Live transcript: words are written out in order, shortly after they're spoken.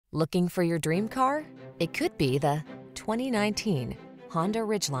Looking for your dream car? It could be the 2019 Honda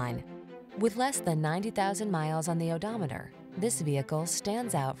Ridgeline. With less than 90,000 miles on the odometer, this vehicle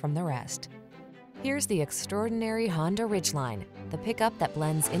stands out from the rest. Here's the extraordinary Honda Ridgeline, the pickup that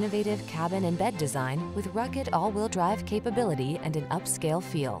blends innovative cabin and bed design with rugged all-wheel drive capability and an upscale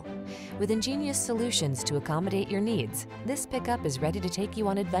feel. With ingenious solutions to accommodate your needs, this pickup is ready to take you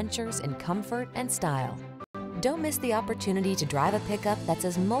on adventures in comfort and style. Don't miss the opportunity to drive a pickup that's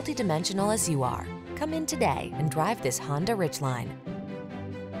as multidimensional as you are. Come in today and drive this Honda Ridgeline.